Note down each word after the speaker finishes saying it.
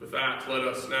With that, let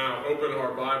us now open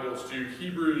our Bibles to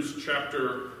Hebrews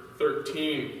chapter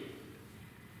 13.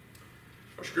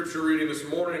 Our scripture reading this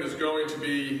morning is going to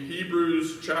be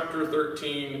Hebrews chapter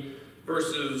 13,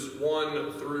 verses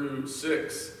 1 through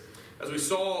 6. As we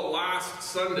saw last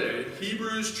Sunday,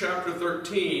 Hebrews chapter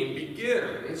 13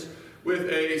 begins with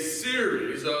a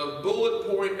series of bullet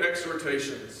point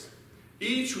exhortations,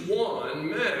 each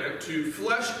one meant to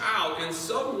flesh out in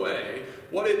some way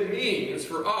what it means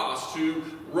for us to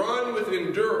run with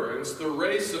endurance the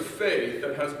race of faith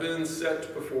that has been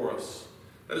set before us.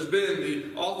 That has been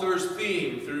the author's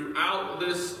theme throughout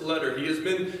this letter. He has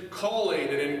been calling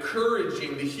and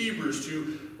encouraging the Hebrews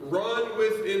to run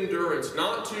with endurance,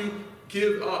 not to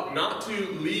give up, not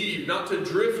to leave, not to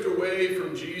drift away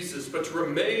from Jesus, but to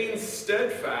remain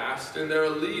steadfast in their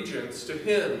allegiance to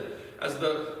Him as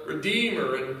the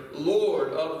Redeemer and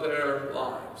Lord of their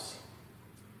lives.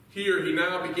 Here he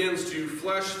now begins to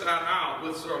flesh that out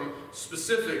with some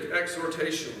specific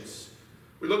exhortations.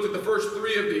 We looked at the first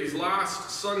three of these last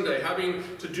Sunday, having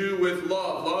to do with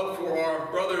love. Love for our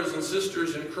brothers and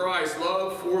sisters in Christ.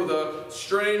 Love for the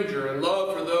stranger. And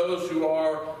love for those who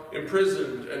are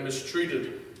imprisoned and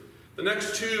mistreated. The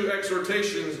next two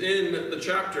exhortations in the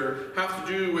chapter have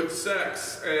to do with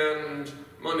sex and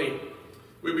money.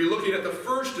 We'll be looking at the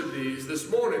first of these this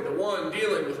morning, the one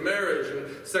dealing with marriage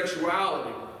and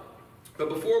sexuality. But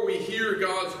before we hear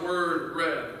God's word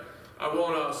read, I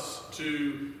want us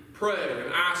to pray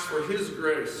and ask for His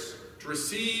grace to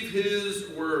receive His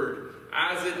word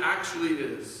as it actually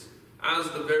is, as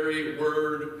the very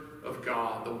word of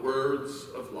God, the words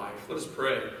of life. Let us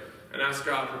pray and ask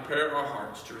God to prepare our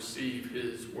hearts to receive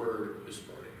His word this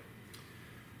morning.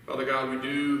 Father God, we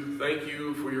do thank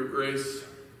You for Your grace.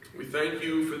 We thank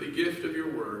You for the gift of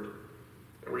Your word.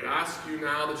 And we ask You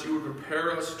now that You would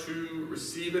prepare us to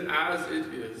receive it as it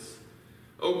is.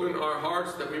 Open our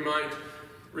hearts that we might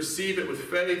receive it with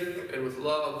faith and with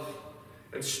love,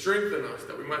 and strengthen us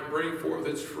that we might bring forth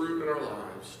its fruit in our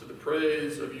lives to the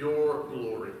praise of Your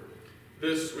glory.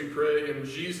 This we pray in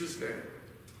Jesus' name.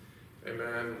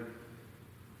 Amen.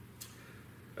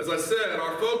 As I said,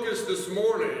 our focus this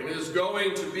morning is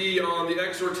going to be on the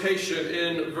exhortation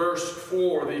in verse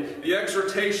 4, the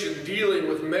exhortation dealing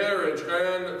with marriage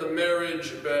and the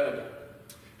marriage bed.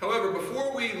 However,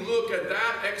 before we look at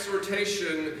that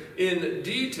exhortation in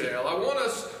detail, I want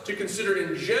us to consider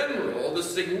in general the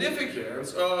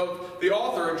significance of the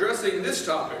author addressing this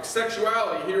topic,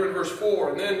 sexuality, here in verse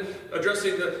 4, and then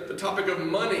addressing the topic of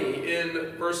money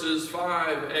in verses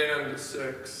 5 and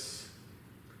 6.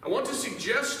 I want to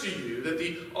suggest to you that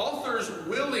the author's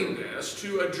willingness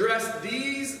to address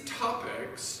these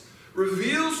topics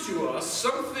reveals to us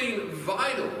something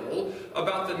vital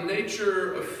about the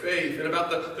nature of faith and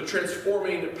about the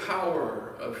transforming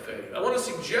power of faith. I want to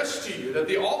suggest to you that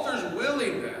the author's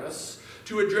willingness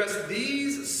to address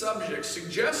these subjects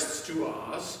suggests to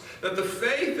us that the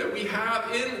faith that we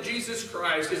have in Jesus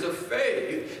Christ is a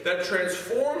faith that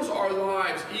transforms our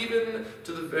lives even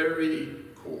to the very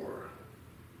core.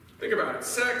 Think about it.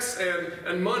 Sex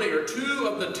and money are two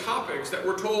of the topics that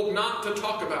we're told not to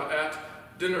talk about at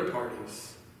dinner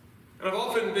parties. And I've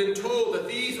often been told that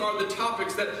these are the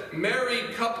topics that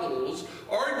married couples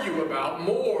argue about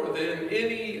more than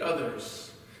any others.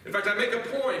 In fact, I make a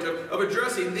point of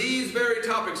addressing these very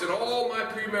topics in all my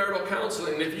premarital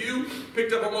counseling. And if you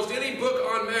picked up almost any book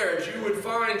on marriage, you would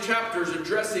find chapters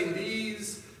addressing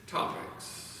these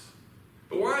topics.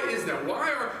 But why is that? Why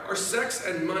are sex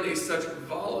and money such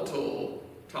volatile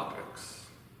topics?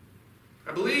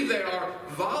 I believe they are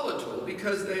volatile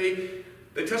because they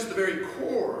touch the very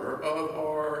core of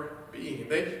our being.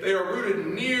 They are rooted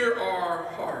near our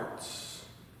hearts.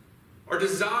 Our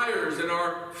desires and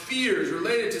our fears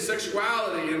related to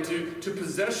sexuality and to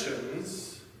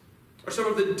possessions are some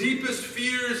of the deepest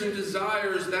fears and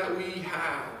desires that we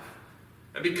have.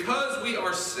 And because we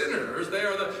are sinners, they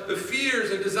are the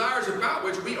fears and desires about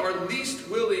which we are least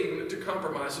willing to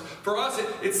compromise. For us,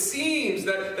 it seems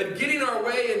that getting our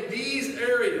way in these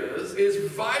areas is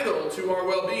vital to our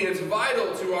well-being. It's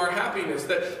vital to our happiness.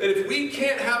 That if we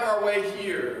can't have our way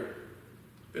here,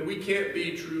 then we can't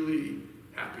be truly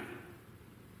happy.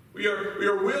 We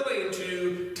are willing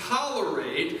to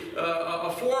tolerate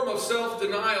a form of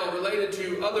self-denial related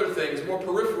to other things, more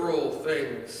peripheral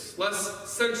things, less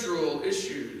central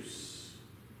issues.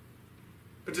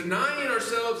 But denying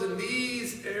ourselves in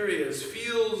these areas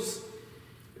feels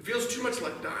too much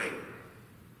like dying.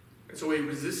 And so we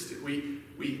resist it. We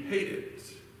hate it.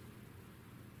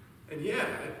 And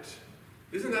yet,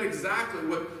 isn't that exactly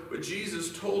what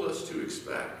Jesus told us to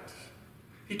expect?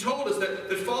 He told us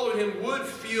that following Him would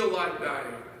feel like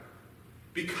dying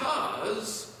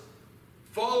because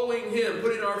following Him,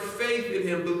 putting our faith in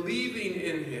Him, believing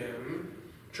in Him,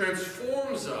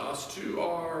 transforms us to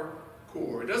our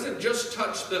core. It doesn't just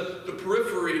touch the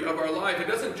periphery of our life. It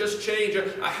doesn't just change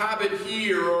a habit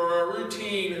here or a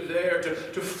routine there.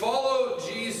 To follow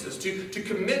Jesus, to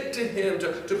commit to Him,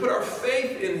 to put our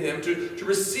faith in Him, to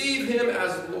receive Him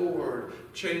as Lord,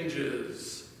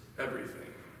 changes everything.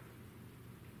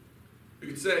 We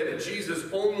could say that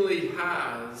Jesus only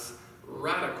has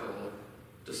radical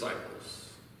disciples.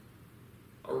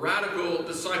 A radical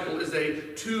disciple is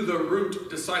a to-the-root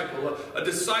disciple, a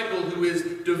disciple who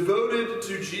is devoted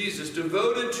to Jesus,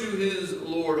 devoted to his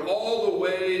Lord, all the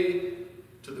way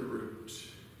to the root.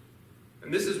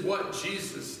 And this is what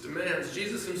Jesus demands.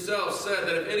 Jesus himself said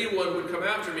that if anyone would come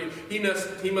after me, he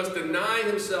must deny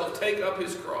himself, take up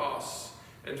his cross,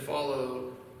 and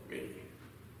follow me.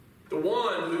 The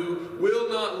one who will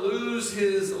not lose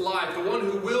his life, the one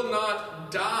who will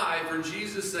not die for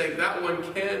Jesus' sake, that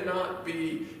one cannot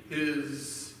be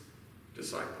his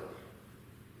disciple.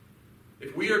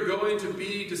 If we are going to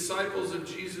be disciples of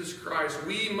Jesus Christ,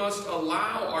 we must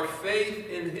allow our faith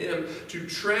in Him to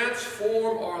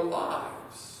transform our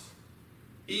lives,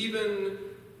 even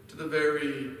to the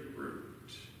very root.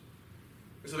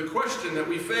 And so the question that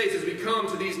we face as we come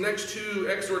to these next two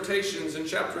exhortations in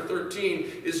chapter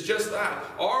 13 is just that.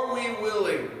 Are we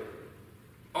willing?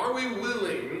 Are we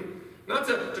willing not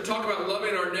to talk about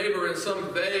loving our neighbor in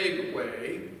some vague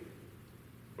way,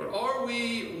 but are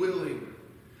we willing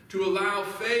to allow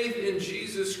faith in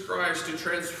Jesus Christ to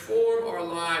transform our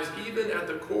lives, even at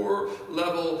the core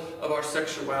level of our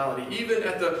sexuality, even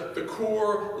at the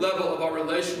core level of our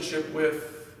relationship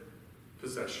with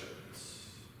possessions?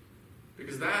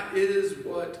 Because that is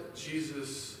what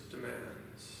Jesus demands.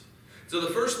 So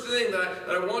the first thing that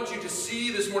I want you to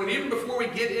see this morning, even before we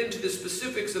get into the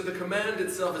specifics of the command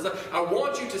itself, is that I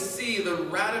want you to see the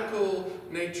radical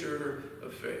nature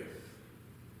of faith.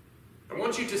 I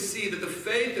want you to see that the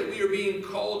faith that we are being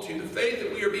called to, the faith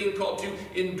that we are being called to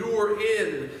endure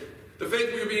in, the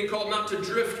faith we are being called not to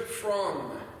drift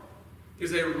from,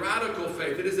 is a radical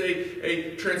faith. It is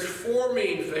a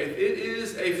transforming faith. It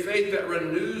is a faith that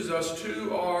renews us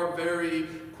to our very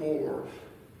core.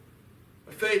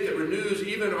 A faith that renews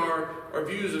even our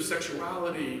views of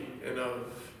sexuality and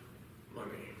of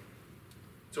money.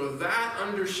 So that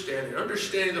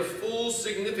understanding the full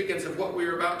significance of what we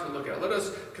are about to look at, let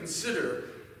us consider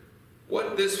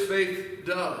what this faith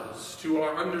does to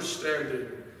our understanding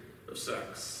of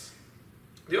sex.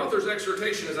 The author's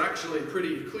exhortation is actually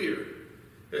pretty clear.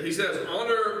 He says,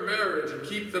 honor marriage and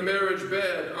keep the marriage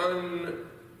bed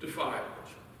undefiled.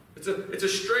 It's a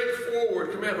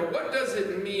straightforward command, but what does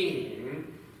it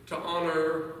mean to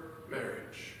honor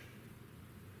marriage?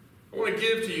 I want to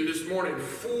give to you this morning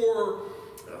four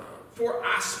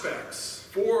aspects,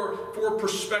 four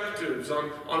perspectives on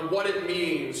what it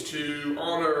means to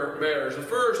honor marriage. The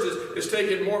first is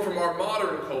taken more from our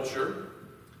modern culture.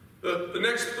 The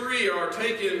next three are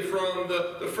taken from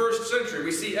the first century.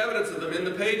 We see evidence of them in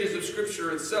the pages of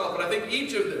Scripture itself, but I think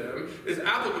each of them is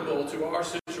applicable to our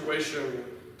situation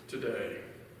today.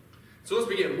 So let's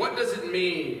begin. What does it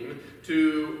mean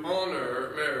to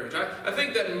honor marriage? I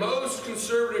think that most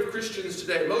conservative Christians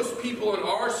today, most people in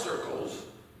our circles,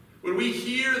 when we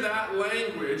hear that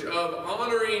language of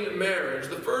honoring marriage,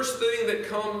 the first thing that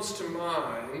comes to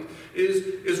mind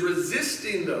is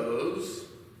resisting those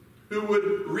who would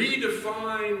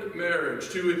redefine marriage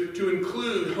to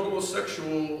include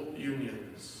homosexual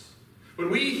unions. When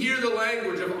we hear the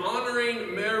language of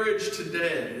honoring marriage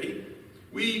today,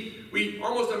 we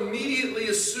almost immediately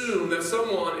assume that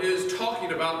someone is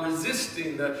talking about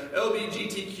resisting the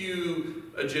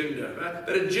LGBTQ agenda,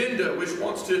 that agenda which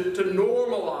wants to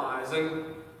normalize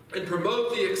and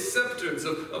promote the acceptance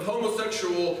of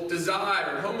homosexual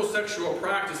desire and homosexual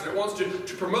practice. And it wants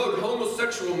to promote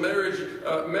homosexual marriage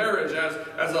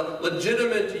as a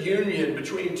legitimate union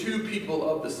between two people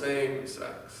of the same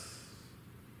sex.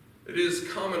 It is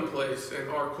commonplace in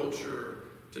our culture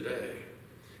today.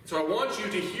 So I want you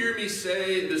to hear me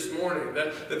say this morning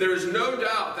that there is no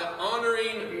doubt that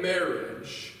honoring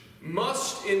marriage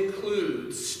must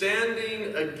include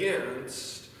standing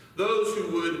against those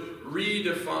who would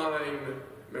redefine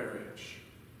marriage.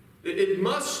 It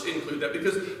must include that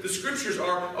because the Scriptures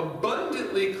are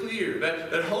abundantly clear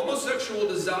that homosexual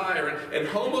desire and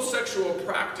homosexual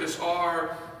practice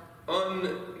are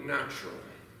unnatural.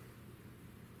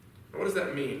 Now, what does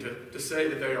that mean to say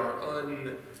that they are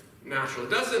unnatural? It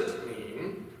doesn't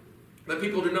mean that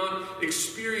people do not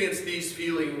experience these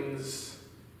feelings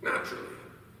naturally.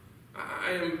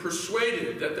 I am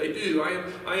persuaded that they do.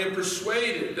 I am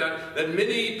persuaded that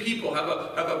many people have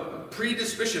a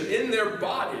predisposition in their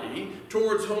body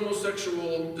towards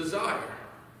homosexual desire.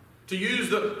 To use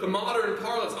the modern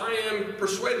parlance, I am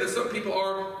persuaded that some people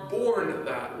are born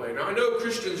that way. Now, I know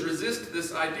Christians resist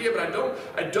this idea, but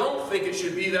I don't think it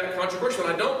should be that controversial,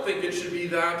 and I don't think it should be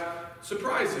that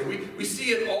surprising. We see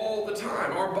it all the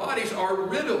time. Our bodies are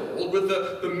riddled with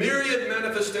the myriad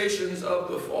manifestations of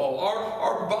the fall.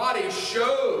 Our bodies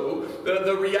show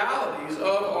the realities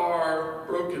of our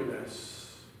brokenness.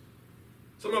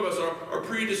 Some of us are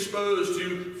predisposed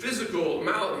to physical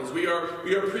maladies. We are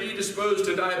predisposed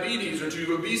to diabetes or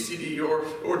to obesity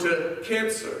or to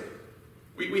cancer.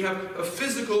 We have a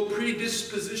physical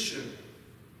predisposition.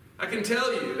 I can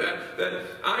tell you that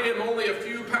I am only a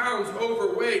few pounds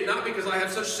overweight, not because I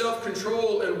have such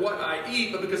self-control in what I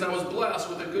eat, but because I was blessed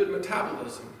with a good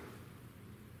metabolism.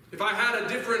 If I had a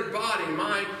different body,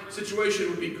 my situation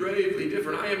would be gravely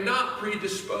different. I am not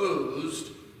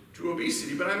predisposed to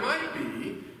obesity, but I might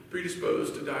be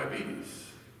predisposed to diabetes.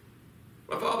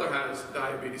 My father has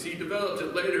diabetes. He developed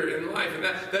it later in life, and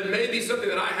that may be something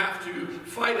that I have to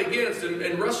fight against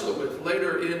and wrestle with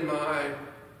later in my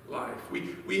life.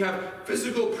 We have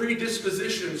physical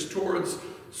predispositions towards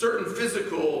certain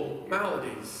physical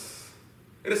maladies.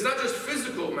 And it's not just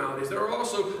physical maladies. There are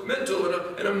also mental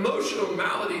and emotional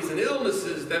maladies and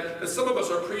illnesses that some of us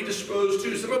are predisposed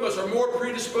to. Some of us are more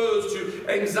predisposed to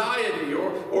anxiety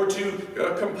or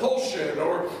to compulsion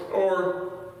or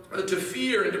to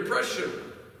fear and depression.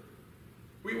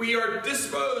 We are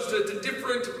disposed to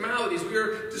different maladies. We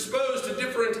are disposed to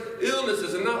different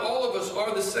illnesses, and not all of us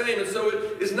are the same. And so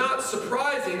it is not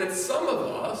surprising that some of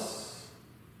us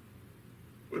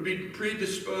would be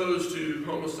predisposed to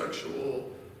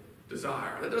homosexual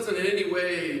desire. That doesn't in any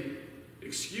way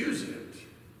excuse it.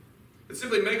 It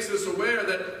simply makes us aware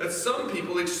that some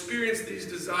people experience these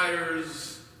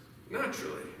desires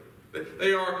naturally. That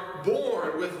they are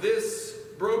born with this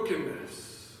brokenness.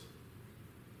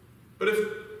 But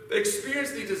if they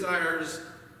experience these desires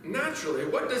naturally,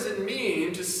 what does it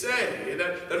mean to say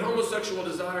that homosexual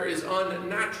desire is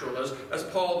unnatural, as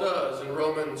Paul does in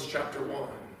Romans chapter 1?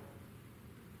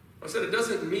 I said it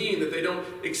doesn't mean that they don't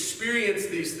experience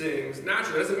these things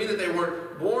naturally. It doesn't mean that they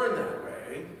weren't born that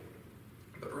way.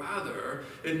 But rather,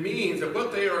 it means that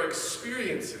what they are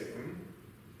experiencing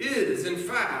is, in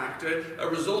fact, a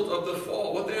result of the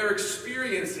fall. What they are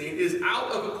experiencing is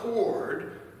out of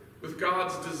accord with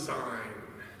God's design.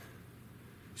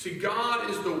 See, God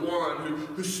is the one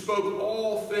who spoke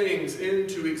all things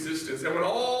into existence. And when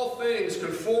all things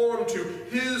conformed to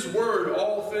His word,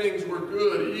 all things were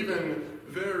good, even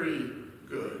very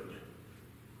good.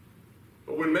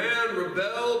 But when man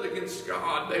rebelled against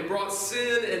God, they brought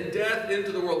sin and death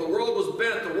into the world. The world was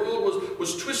bent. The world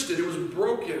was twisted. It was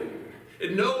broken.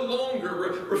 It no longer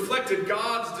reflected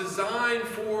God's design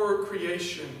for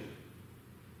creation.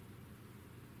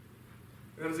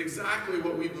 And that is exactly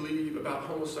what we believe about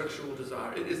homosexual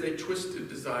desire. It is a twisted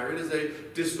desire. It is a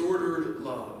disordered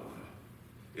love.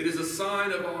 It is a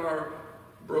sign of our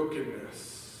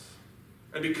brokenness.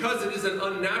 And because it is an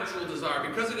unnatural desire,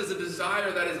 because it is a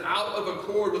desire that is out of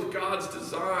accord with God's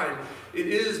design, it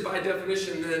is by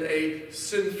definition then a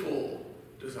sinful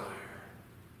desire.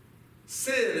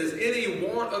 Sin is any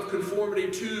want of conformity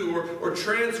to or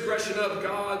transgression of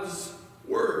God's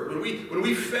word. When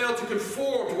we fail to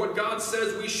conform to what God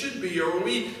says we should be, or when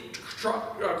we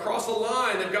cross a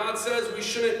line that God says we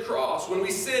shouldn't cross, when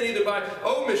we sin either by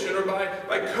omission or by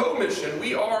commission,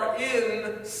 we are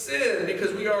in sin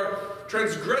because we are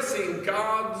transgressing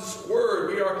God's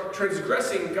word. We are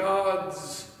transgressing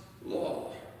God's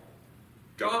law.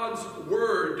 God's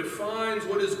word defines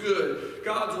what is good.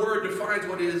 God's word defines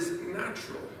what is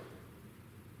natural.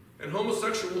 And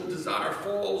homosexual desire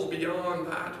falls beyond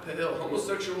that pale.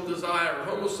 Homosexual desire,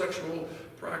 homosexual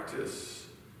practice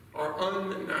are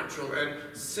unnatural and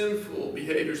sinful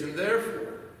behaviors. And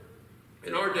therefore,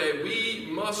 in our day,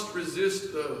 we must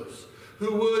resist those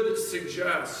who would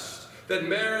suggest that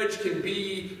marriage can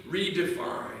be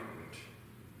redefined.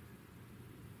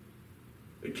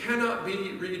 It cannot be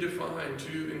redefined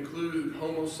to include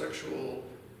homosexual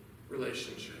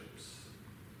relationships.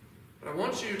 But I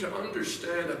want you to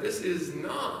understand that this is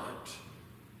not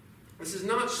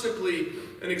simply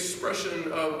an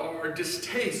expression of our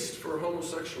distaste for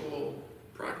homosexual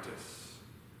practice,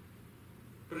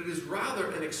 but it is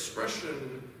rather an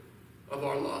expression of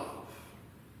our love.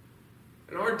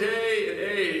 In our day and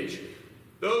age,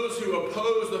 those who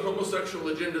oppose the homosexual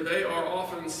agenda, they are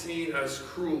often seen as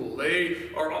cruel. They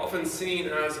are often seen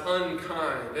as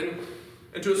unkind.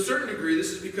 And to a certain degree,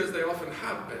 this is because they often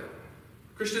have been.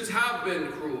 Christians have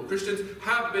been cruel. Christians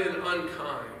have been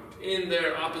unkind in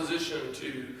their opposition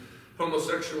to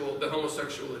the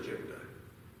homosexual agenda.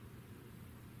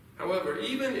 However,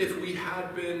 even if we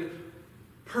had been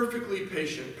perfectly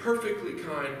patient, perfectly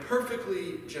kind,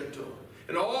 perfectly gentle,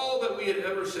 and all that we had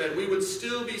ever said, we would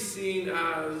still be seen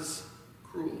as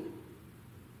cruel.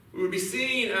 We would be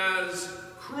seen as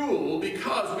cruel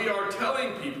because we are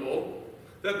telling people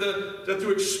that to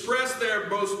express their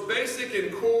most basic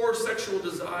and core sexual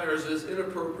desires is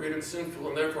inappropriate and sinful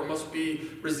and therefore must be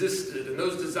resisted, and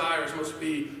those desires must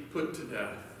be put to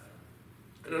death.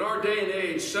 And in our day and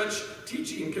age, such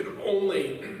teaching can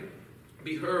only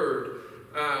be heard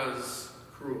as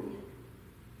cruel.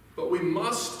 But we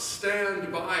must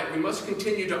stand by it. We must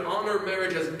continue to honor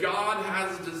marriage as God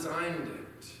has designed it.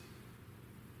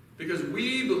 Because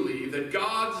we believe that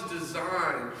God's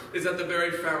design is at the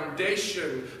very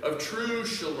foundation of true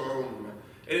shalom.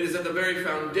 And it is at the very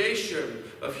foundation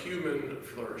of human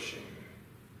flourishing.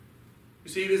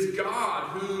 You see, it is God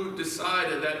who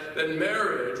decided that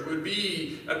marriage would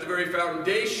be at the very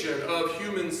foundation of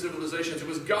human civilizations. It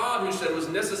was God who said it was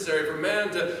necessary for man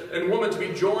and woman to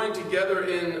be joined together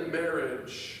in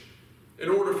marriage in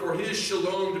order for his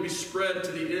shalom to be spread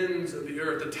to the ends of the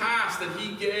earth. The task that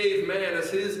he gave man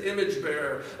as his image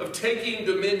bearer of taking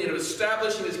dominion, of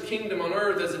establishing his kingdom on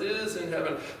earth as it is in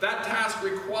heaven, that task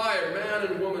required man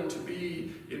and woman to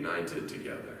be united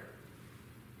together.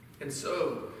 And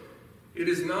so, it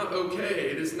is not okay,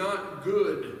 it is not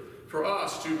good for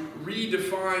us to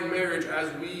redefine marriage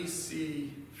as we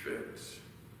see fit.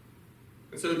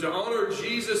 And so to honor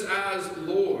Jesus as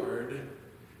Lord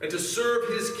and to serve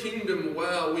his kingdom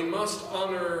well, we must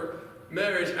honor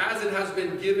marriage as it has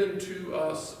been given to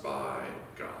us by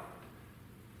God.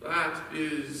 That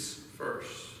is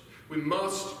first. We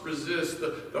must resist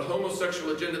the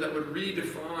homosexual agenda that would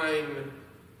redefine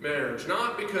marriage,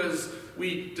 not because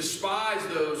we despise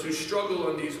those who struggle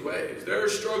in these ways. Their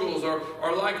struggles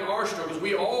are like our struggles.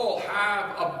 We all have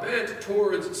a bent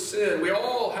towards sin. We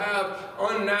all have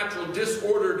unnatural,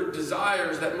 disordered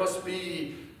desires that must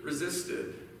be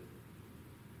resisted.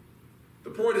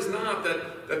 The point is not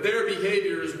that their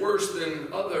behavior is worse than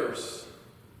others.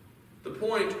 The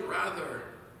point, rather,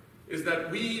 is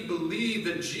that we believe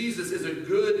that Jesus is a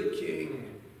good king.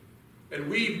 And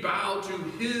we bow to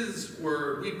his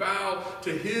word. We bow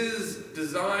to his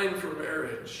design for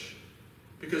marriage.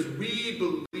 Because we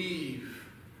believe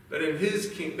that in his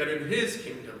kingdom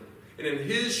and in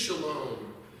his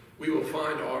shalom, we will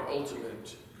find our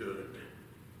ultimate good.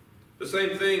 The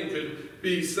same thing could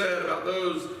be said about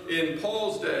those in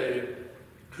Paul's day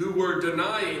who were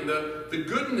denying the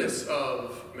goodness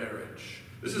of marriage.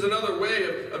 This is another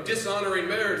way of dishonoring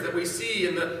marriage that we see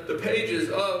in the pages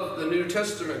of the New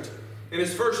Testament. In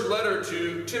his first letter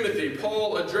to Timothy,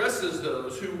 Paul addresses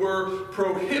those who were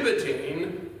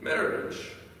prohibiting marriage.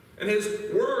 And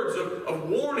his words of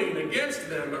warning against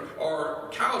them are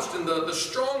couched in the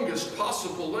strongest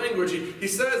possible language. He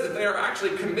says that they are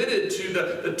actually committed to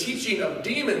the teaching of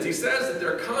demons. He says that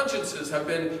their consciences have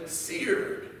been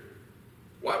seared.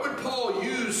 Why would Paul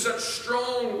use such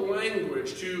strong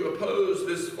language to oppose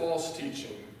this false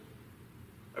teaching?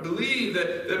 I believe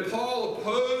that Paul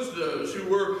opposed those who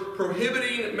were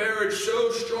prohibiting marriage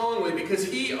so strongly because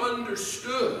he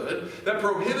understood that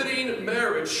prohibiting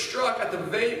marriage struck at the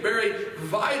very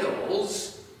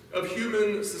vitals of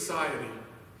human society.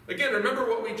 Again, remember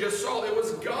what we just saw. It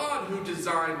was God who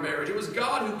designed marriage. It was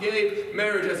God who gave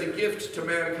marriage as a gift to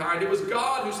mankind. It was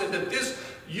God who said that this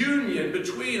union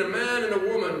between a man and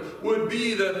a woman would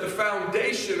be the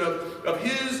foundation of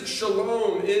his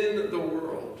shalom in the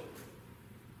world.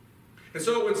 And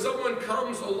so when someone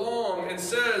comes along and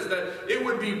says that it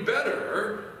would be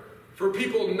better for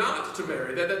people not to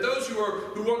marry, that those who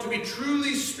want to be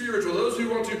truly spiritual, those who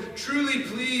want to truly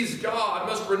please God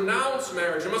must renounce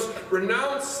marriage, and must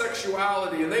renounce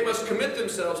sexuality, and they must commit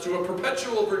themselves to a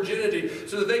perpetual virginity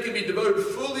so that they can be devoted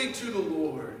fully to the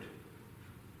Lord.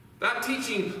 That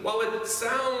teaching, while it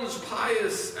sounds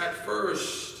pious at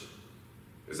first,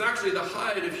 is actually the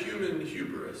height of human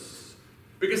hubris.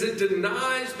 Because it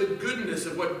denies the goodness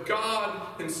of what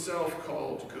God himself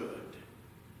called good.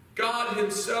 God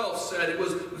himself said it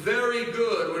was very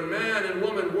good when man and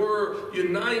woman were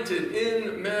united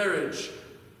in marriage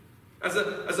as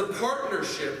a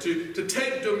partnership to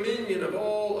take dominion of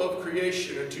all of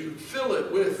creation and to fill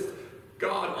it with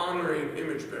God-honoring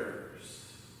image bearers.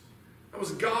 That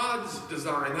was God's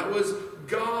design. That was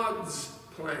God's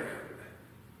plan.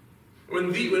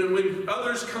 When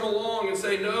others come along and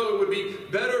say, no, it would be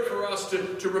better for us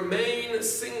to remain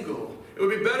single. It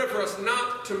would be better for us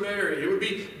not to marry. It would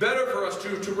be better for us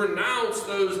to renounce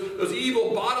those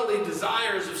evil bodily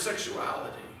desires of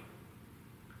sexuality.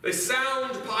 They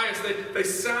sound pious. They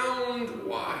sound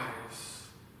wise.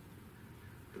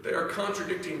 But they are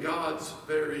contradicting God's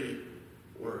very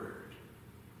word.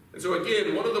 And so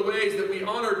again, one of the ways that we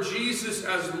honor Jesus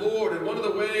as Lord, and one of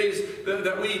the ways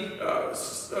that we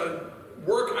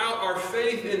work out our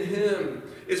faith in Him,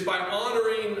 is by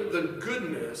honoring the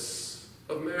goodness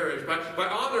of marriage, by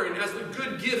honoring as the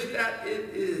good gift that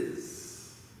it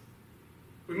is.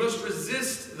 We must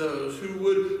resist those who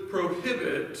would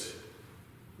prohibit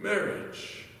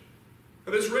marriage.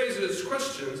 And this raises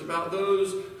questions about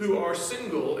those who are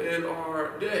single in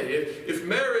our day. If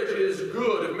marriage is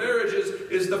good, if marriage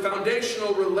is the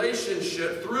foundational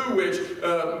relationship through which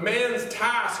man's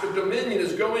task of dominion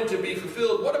is going to be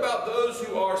fulfilled, what about those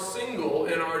who are single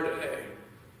in our day?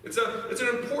 It's an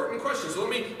important question, so let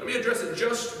me address it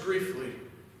just briefly.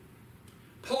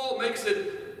 Paul makes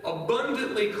it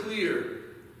abundantly clear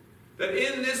that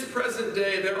in this present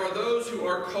day there are those who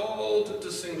are called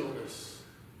to singleness.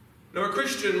 Now, a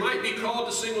Christian might be called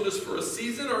to singleness for a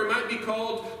season, or he might be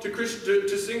called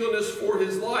to singleness for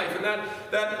his life. And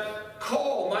that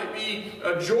call might be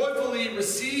joyfully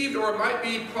received, or it might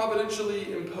be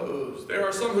providentially imposed. There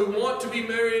are some who want to be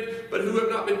married, but who have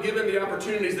not been given the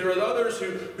opportunities. There are others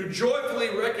who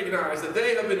joyfully recognize that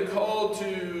they have been called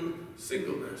to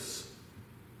singleness.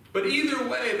 But either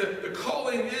way, the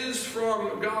calling is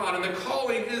from God, and the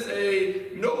calling is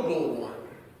a noble one.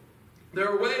 There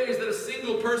are ways that a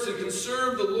single person can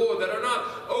serve the Lord that are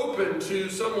not open to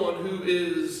someone who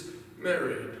is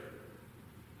married.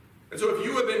 And so if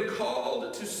you have been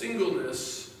called to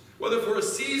singleness, whether for a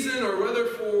season or whether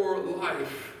for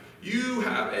life, you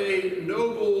have a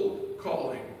noble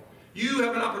calling. You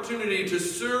have an opportunity to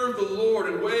serve the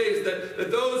Lord in ways that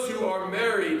those who are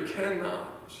married cannot.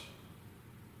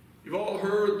 You've all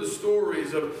heard the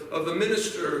stories of the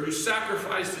minister who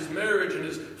sacrificed his marriage and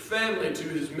his family to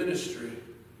his ministry.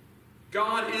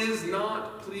 God is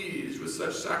not pleased with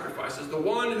such sacrifices. The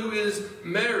one who is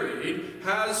married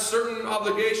has certain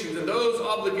obligations, and those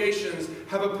obligations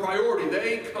have a priority.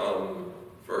 They come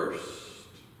first.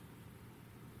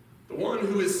 The one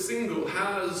who is single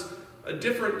has a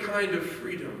different kind of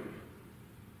freedom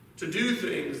to do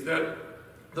things that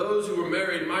those who are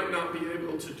married might not be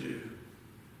able to do.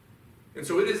 And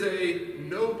so it is a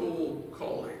noble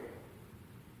calling.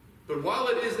 But while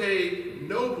it is a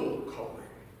noble calling,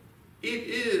 it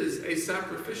is a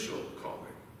sacrificial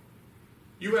calling.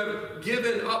 You have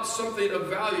given up something of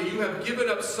value. You have given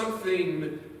up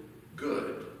something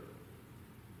good.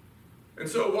 And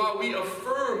so while we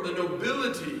affirm the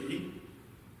nobility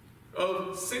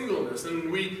of singleness, and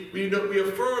we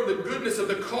affirm the goodness of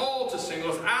the call to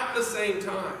singleness, at the same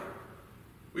time,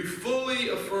 we fully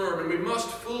affirm, and we must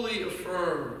fully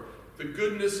affirm, the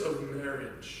goodness of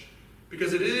marriage.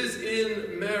 Because it is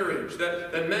in marriage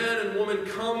that man and woman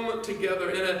come together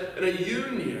in a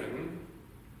union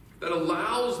that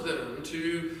allows them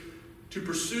to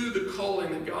pursue the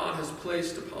calling that God has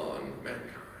placed upon mankind.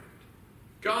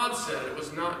 God said it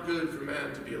was not good for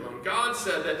man to be alone. God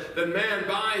said that man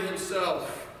by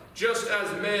himself, just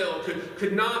as male,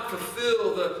 could not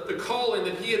fulfill the calling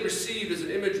that he had received as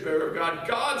an image bearer of God.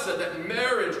 God said that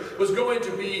marriage was going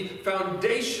to be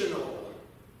foundational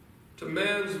to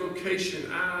man's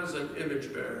vocation as an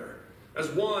image bearer, as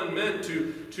one meant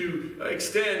to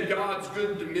extend God's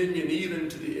good dominion even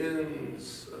to the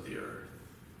ends of the earth.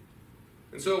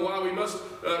 And so while we must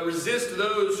resist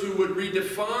those who would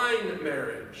redefine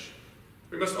marriage,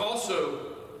 we must also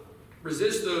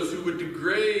resist those who would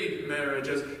degrade marriage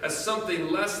as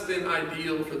something less than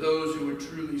ideal for those who would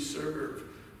truly serve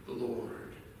the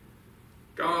Lord.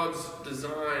 God's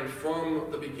design from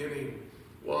the beginning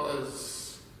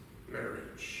was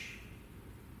marriage.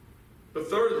 But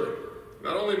thirdly,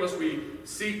 not only must we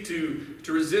seek to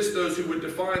resist those who would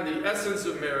define the essence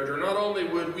of marriage, or not only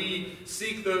would we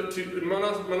seek not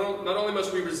only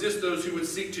must we resist those who would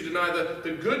seek to deny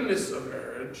the goodness of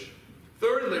marriage,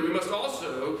 thirdly, we must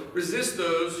also resist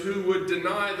those who would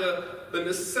deny the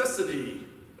necessity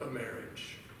of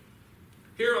marriage.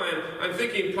 Here I'm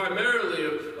thinking primarily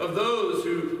of those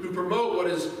who promote what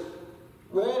is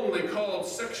wrongly called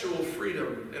sexual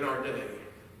freedom in our day.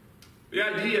 The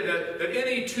idea that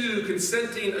any two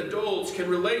consenting adults can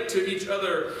relate to each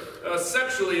other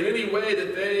sexually in any way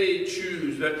that they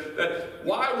choose. That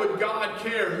why would God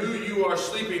care who you are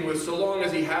sleeping with so long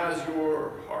as He has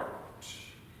your heart?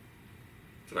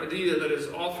 It's an idea that is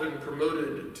often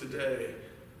promoted today.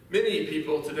 Many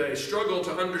people today struggle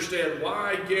to understand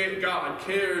why God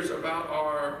cares about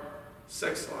our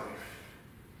sex life.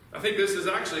 I think this is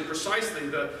actually precisely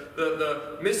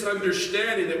the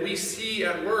misunderstanding that we see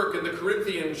at work in the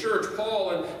Corinthian church.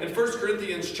 Paul in 1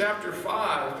 Corinthians chapter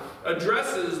 5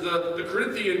 addresses the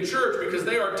Corinthian church because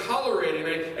they are tolerating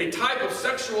a type of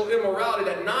sexual immorality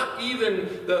that not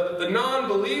even the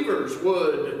non-believers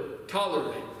would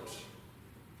tolerate.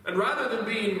 And rather than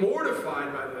being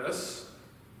mortified by this,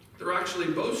 they're actually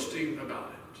boasting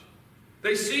about it.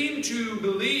 They seem to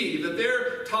believe that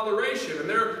their toleration and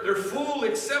their full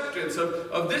acceptance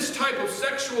of this type of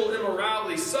sexual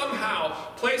immorality somehow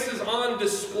places on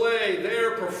display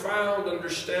their profound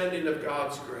understanding of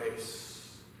God's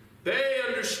grace. They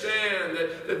understand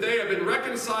that they have been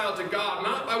reconciled to God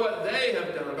not by what they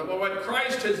have done, but by what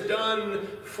Christ has done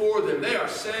for them. They are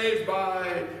saved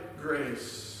by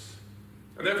grace.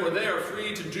 And therefore they are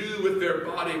free to do with their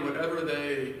body whatever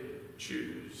they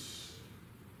choose.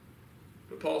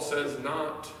 But Paul says,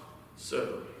 not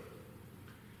so.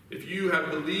 If you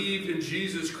have believed in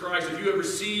Jesus Christ, if you have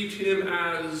received him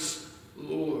as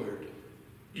Lord,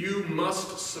 you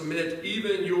must submit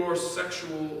even your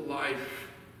sexual life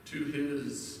to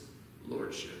his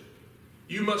lordship.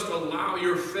 You must allow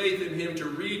your faith in him to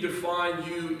redefine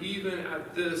you even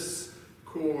at this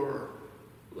core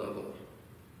level.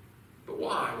 But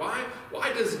why?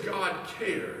 Why does God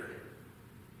care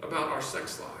about our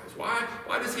sex lives?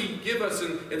 Why does he give us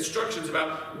instructions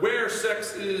about where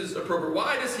sex is appropriate?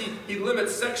 Why does he limit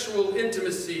sexual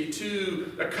intimacy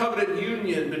to a covenant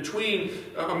union between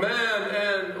a man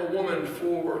and a woman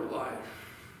for life?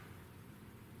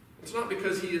 It's not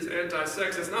because he is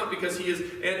anti-sex. It's not because he is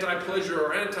anti-pleasure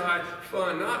or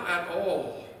anti-fun. Not at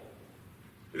all.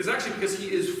 It is actually because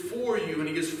he is for you, and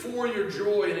he is for your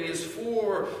joy, and he is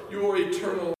for your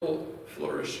eternal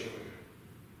flourishing.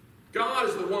 God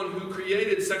is the one who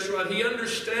created sexuality. He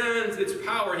understands its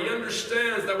power. He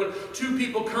understands that when two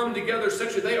people come together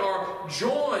sexually, they are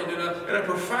joined in a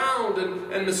profound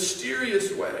and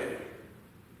mysterious way.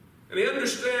 And he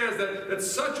understands that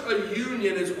such a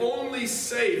union is only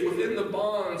safe within the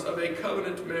bonds of a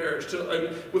covenant marriage,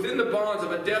 within the bonds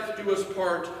of a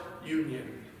death-do-us-part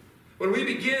union. When we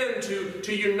begin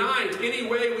to unite any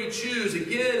way we choose,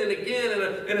 again and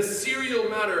again, in a serial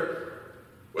matter,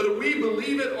 whether we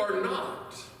believe it or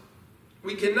not,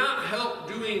 we cannot help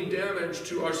doing damage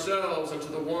to ourselves and to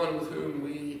the one with whom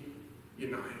we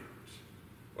unite.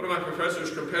 One of my professors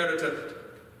compared it to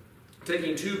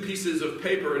taking two pieces of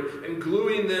paper and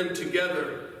gluing them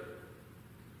together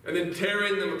and then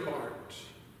tearing them apart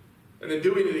and then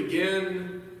doing it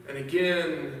again and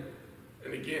again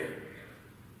and again.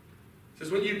 He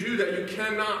says when you do that, you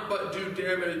cannot but do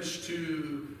damage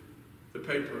to the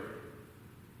paper.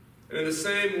 And in the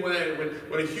same way,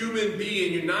 when a human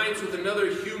being unites with another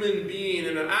human being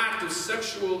in an act of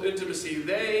sexual intimacy,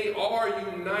 they are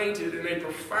united in a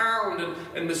profound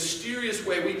and mysterious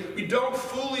way. We don't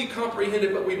fully comprehend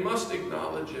it, but we must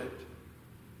acknowledge it.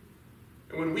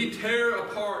 And when we tear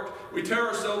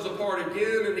ourselves apart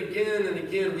again and again and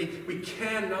again, we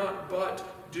cannot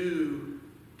but do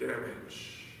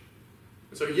damage.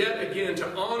 And so yet again,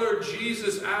 to honor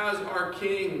Jesus as our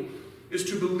King is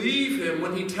to believe him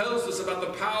when he tells us about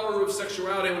the power of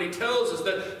sexuality, when he tells us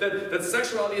that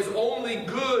sexuality is only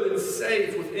good and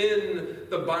safe within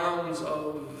the bounds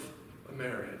of a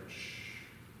marriage.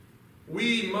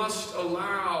 We must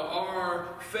allow our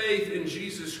faith in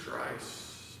Jesus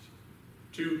Christ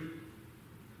to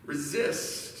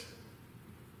resist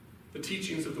the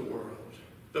teachings of the world,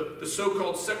 the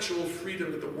so-called sexual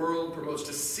freedom that the world promotes,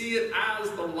 to see it as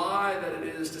the lie that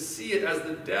it is, to see it as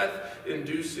the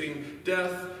death-inducing,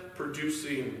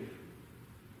 death-producing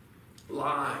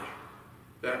lie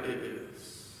that it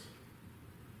is.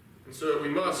 And so we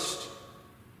must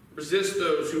resist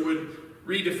those who would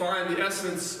redefine the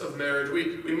essence of marriage.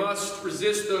 We must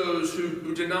resist those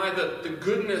who deny the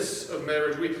goodness of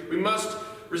marriage. We must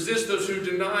resist those who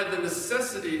deny the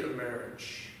necessity of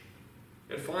marriage.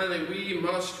 And finally, we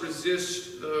must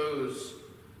resist those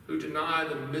who deny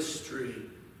the mystery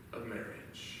of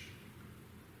marriage.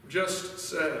 Just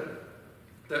said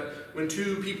that when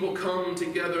two people come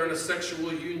together in a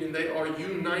sexual union, they are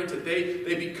united.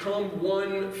 They become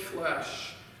one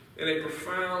flesh in a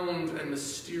profound and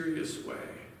mysterious way.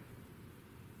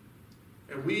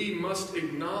 And we must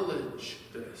acknowledge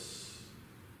this.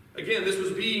 Again, this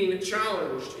was being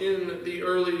challenged in the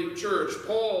early church.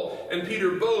 Paul and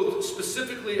Peter both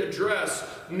specifically address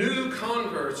new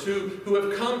converts who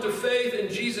have come to faith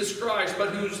in Jesus Christ,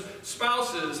 but whose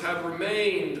spouses have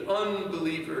remained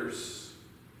unbelievers.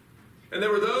 And there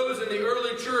were those in the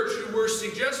early church who were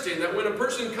suggesting that when a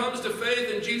person comes to faith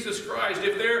in Jesus Christ,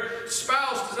 if their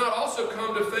spouse does not also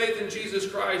come to faith in Jesus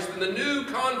Christ, then the new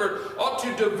convert ought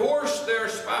to divorce their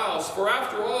spouse. For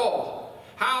after all,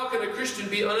 how can a Christian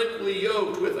be unequally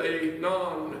yoked with a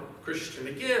non-Christian?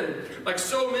 Again, like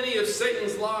so many of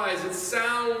Satan's lies, it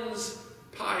sounds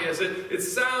pious. It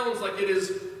sounds like it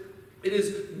is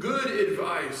good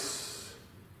advice.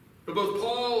 But both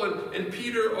Paul and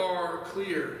Peter are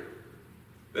clear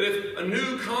that if a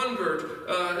new convert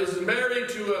is married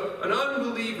to an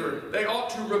unbeliever, they ought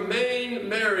to remain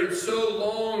married so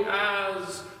long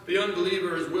as the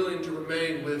unbeliever is willing to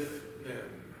remain with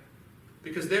them.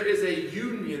 Because there is a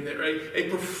union there, a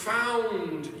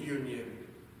profound union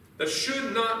that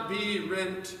should not be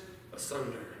rent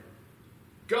asunder.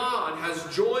 God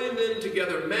has joined them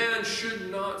together. Man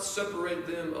should not separate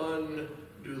them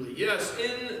unduly. Yes,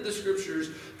 in the Scriptures,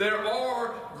 there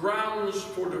are grounds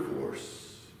for divorce.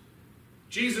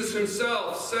 Jesus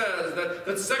himself says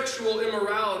that sexual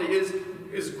immorality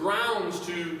is grounds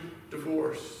to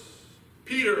divorce.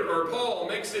 Peter or Paul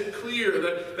makes it clear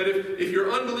that if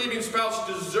your unbelieving spouse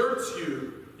deserts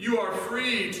you, you are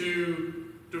free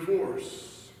to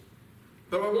divorce.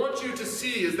 But what I want you to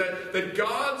see is that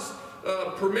God's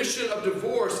permission of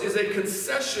divorce is a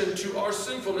concession to our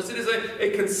sinfulness. It is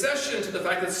a concession to the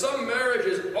fact that some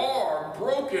marriages are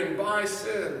broken by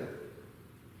sin.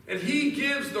 And he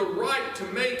gives the right to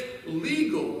make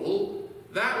legal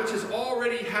that which has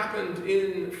already happened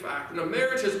in fact. When a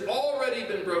marriage has already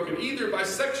been broken, either by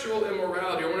sexual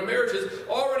immorality or when a marriage has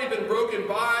already been broken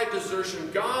by desertion,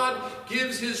 God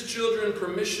gives his children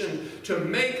permission to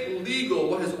make legal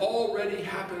what has already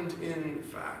happened in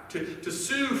fact, to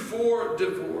sue for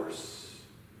divorce.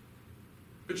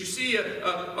 But you see, a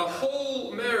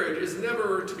whole marriage is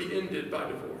never to be ended by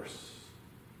divorce.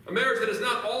 A marriage that has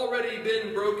not already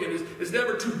been broken is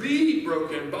never to be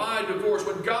broken by divorce.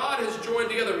 What God has joined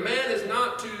together, man is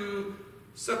not to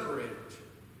separate.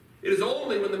 It is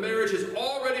only when the marriage is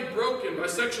already broken by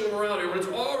sexual immorality, or when it's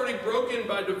already broken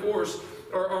by divorce,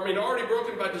 already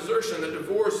broken by desertion, that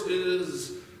divorce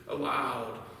is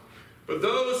allowed. But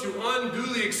those who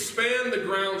unduly expand the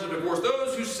grounds of divorce,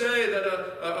 those who say that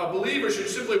a believer should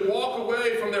simply walk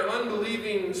away from their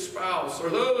unbelieving spouse, or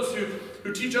those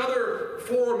who teach other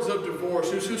forms of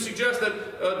divorce, who suggest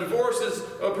that divorce is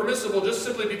permissible just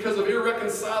simply because of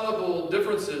irreconcilable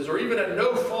differences, or even at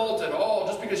no fault at all,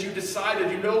 just because you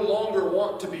decided you no longer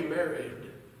want to be married.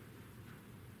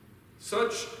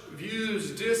 Such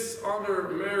views dishonor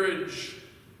marriage,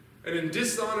 and in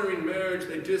dishonoring marriage,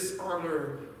 they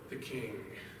dishonor the King.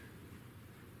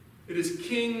 It is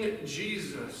King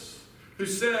Jesus who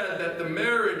said that the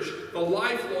marriage, the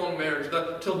lifelong marriage,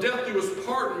 the till death do us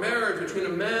part marriage between a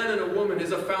man and a woman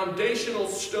is a foundational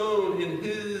stone in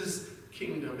his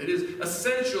kingdom. It is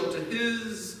essential to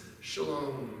his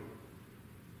shalom.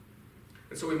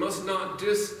 And so we must not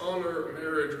dishonor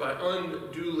marriage by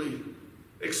unduly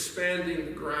expanding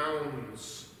the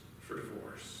grounds for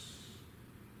divorce.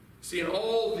 See, in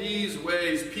all these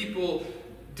ways, people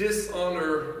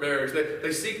dishonor marriage.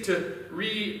 They seek to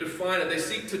redefine it. They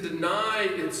seek to deny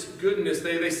its goodness.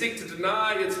 They seek to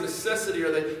deny its necessity,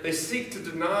 or they seek to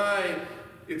deny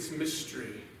its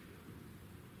mystery.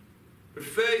 But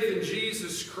faith in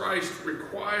Jesus Christ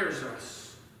requires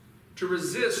us to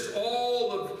resist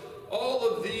all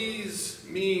of these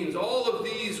means, all of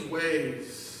these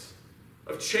ways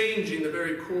of changing the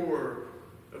very core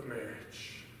of marriage.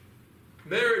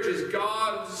 Marriage is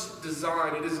God's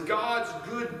design. It is God's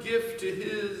good gift to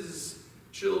his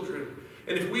children.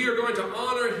 And if we are going to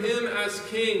honor him as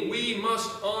king, we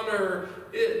must honor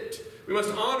it. We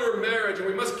must honor marriage, and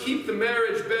we must keep the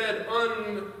marriage bed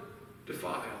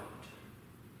undefiled.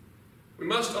 We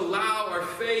must allow our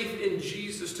faith in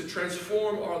Jesus to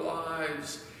transform our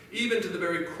lives, even to the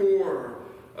very core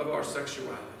of our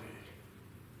sexuality.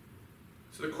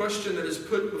 So the question that is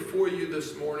put before you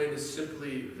this morning is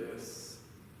simply this.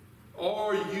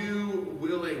 Are you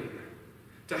willing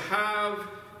to have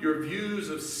your views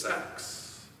of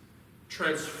sex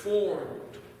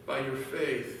transformed by your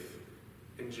faith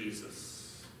in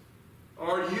Jesus?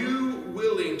 Are you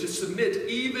willing to submit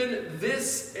even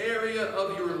this area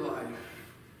of your life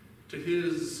to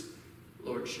his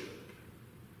lordship?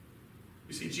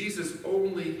 You see, Jesus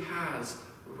only has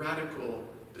radical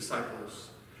disciples.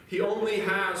 He only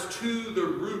has to the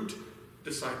root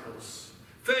disciples.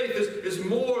 Faith is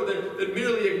more than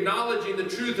merely acknowledging the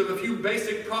truth of a few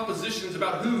basic propositions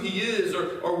about who he is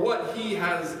or what he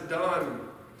has done.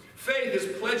 Faith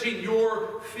is pledging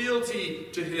your fealty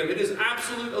to him. It is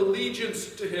absolute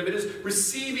allegiance to him. It is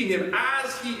receiving him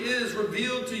as he is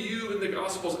revealed to you in the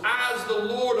Gospels, as the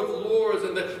Lord of Lords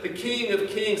and the King of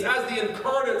Kings, as the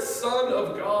incarnate Son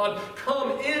of God,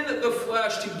 come in the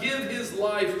flesh to give his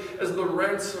life as the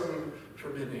ransom for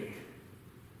many.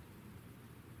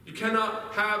 You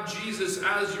cannot have Jesus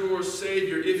as your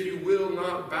Savior if you will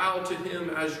not bow to him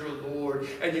as your Lord.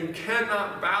 And you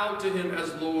cannot bow to him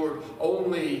as Lord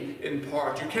only in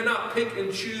part. You cannot pick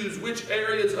and choose which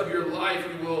areas of your life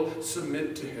you will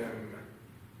submit to him.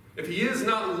 If he is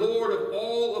not Lord of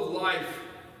all of life,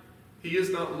 he is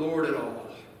not Lord at all.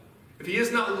 If he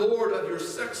is not Lord of your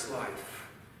sex life,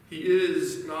 he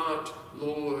is not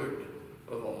Lord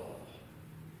of all.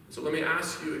 So let me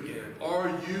ask you again, are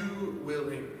you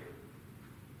willing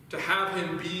to have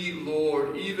him be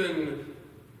Lord even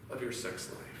of your sex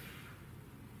life?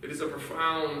 It is a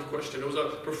profound question. It was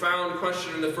a profound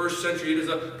question in the first century. It is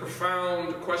a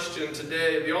profound question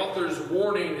today. The author's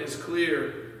warning is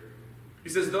clear. He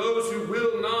says, those who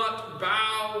will not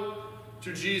bow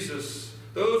to Jesus,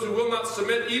 those who will not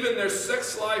submit even their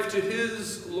sex life to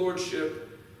his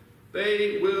lordship,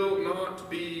 they will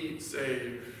not be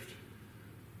saved.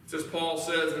 As Paul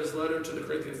says in his letter to the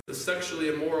Corinthians, the sexually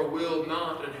immoral will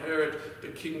not inherit the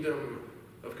kingdom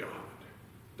of God.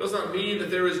 It does not mean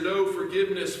that there is no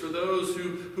forgiveness for those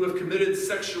who have committed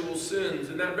sexual sins.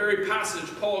 In that very passage,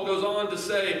 Paul goes on to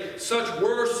say, such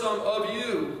were some of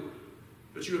you,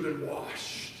 but you have been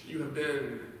washed, you have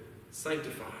been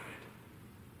sanctified.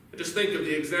 And just think of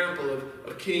the example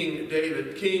of King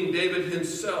David. King David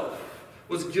himself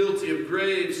was guilty of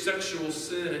grave sexual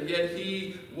sin, and yet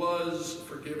he was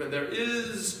forgiven. There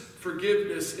is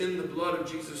forgiveness in the blood of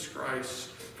Jesus Christ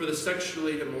for the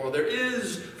sexually immoral. There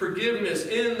is forgiveness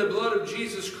in the blood of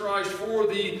Jesus Christ for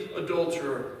the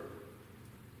adulterer.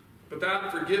 But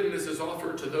that forgiveness is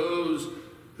offered to those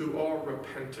who are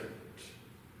repentant,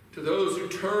 to those who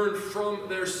turn from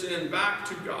their sin back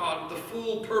to God, the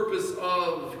full purpose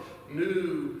of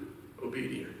new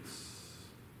obedience.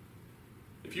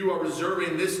 If you are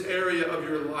reserving this area of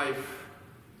your life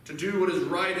to do what is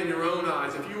right in your own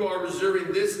eyes, if you are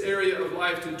reserving this area of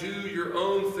life to do your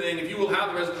own thing, if you will have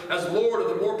him as Lord of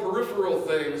the more peripheral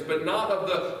things, but not of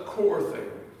the core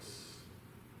things,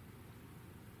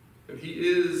 then he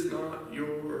is not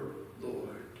your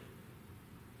Lord.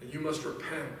 And you must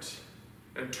repent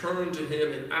and turn to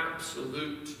him in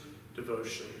absolute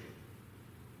devotion.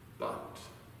 But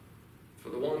for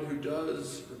the one who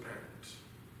does repent,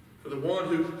 for the one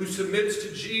who submits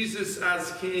to Jesus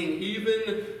as King,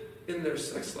 even in their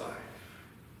sex life,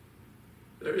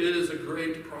 there is a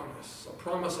great promise, a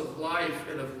promise of life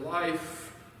and of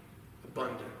life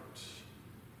abundant.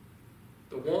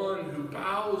 The one who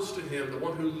bows to him, the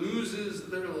one who loses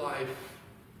their life,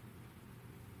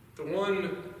 the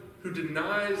one who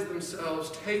denies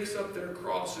themselves, takes up their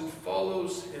cross and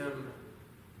follows him,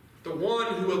 the one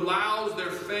who allows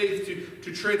their faith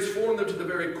to transform them to the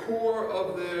very core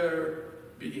of their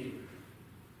being.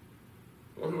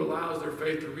 The one who allows their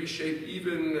faith to reshape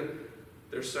even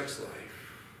their sex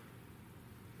life.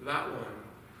 That one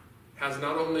has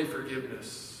not only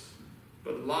forgiveness,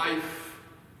 but life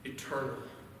eternal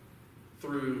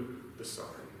through the Son.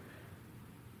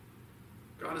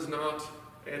 God is not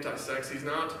anti-sex. He's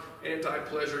not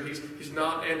anti-pleasure. He's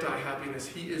not anti-happiness.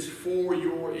 He is for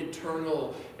your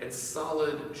eternal and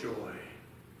solid joy.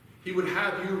 He would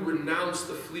have you renounce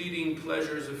the fleeting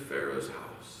pleasures of Pharaoh's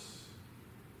house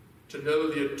to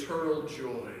know the eternal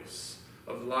joys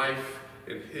of life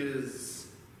in his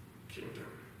kingdom.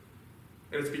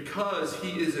 And it's because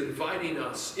he is inviting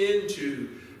us into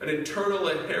an eternal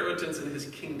inheritance in his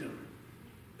kingdom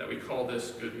that we call this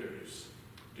good news.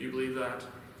 Do you believe that?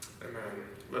 Amen.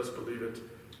 Let's believe it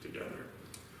together.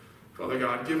 Father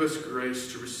God, give us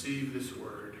grace to receive this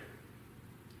word.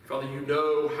 Father, you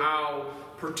know how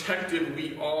protective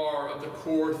we are of the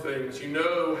core things. You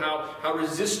know how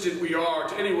resistant we are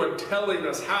to anyone telling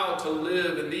us how to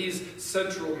live in these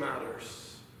central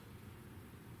matters.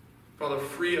 Father,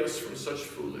 free us from such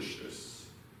foolishness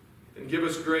and give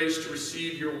us grace to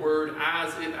receive your word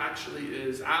as it actually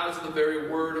is, as the very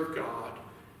word of God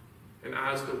and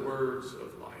as the words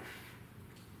of life.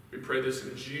 We pray this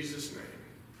in Jesus' name.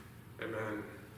 Amen.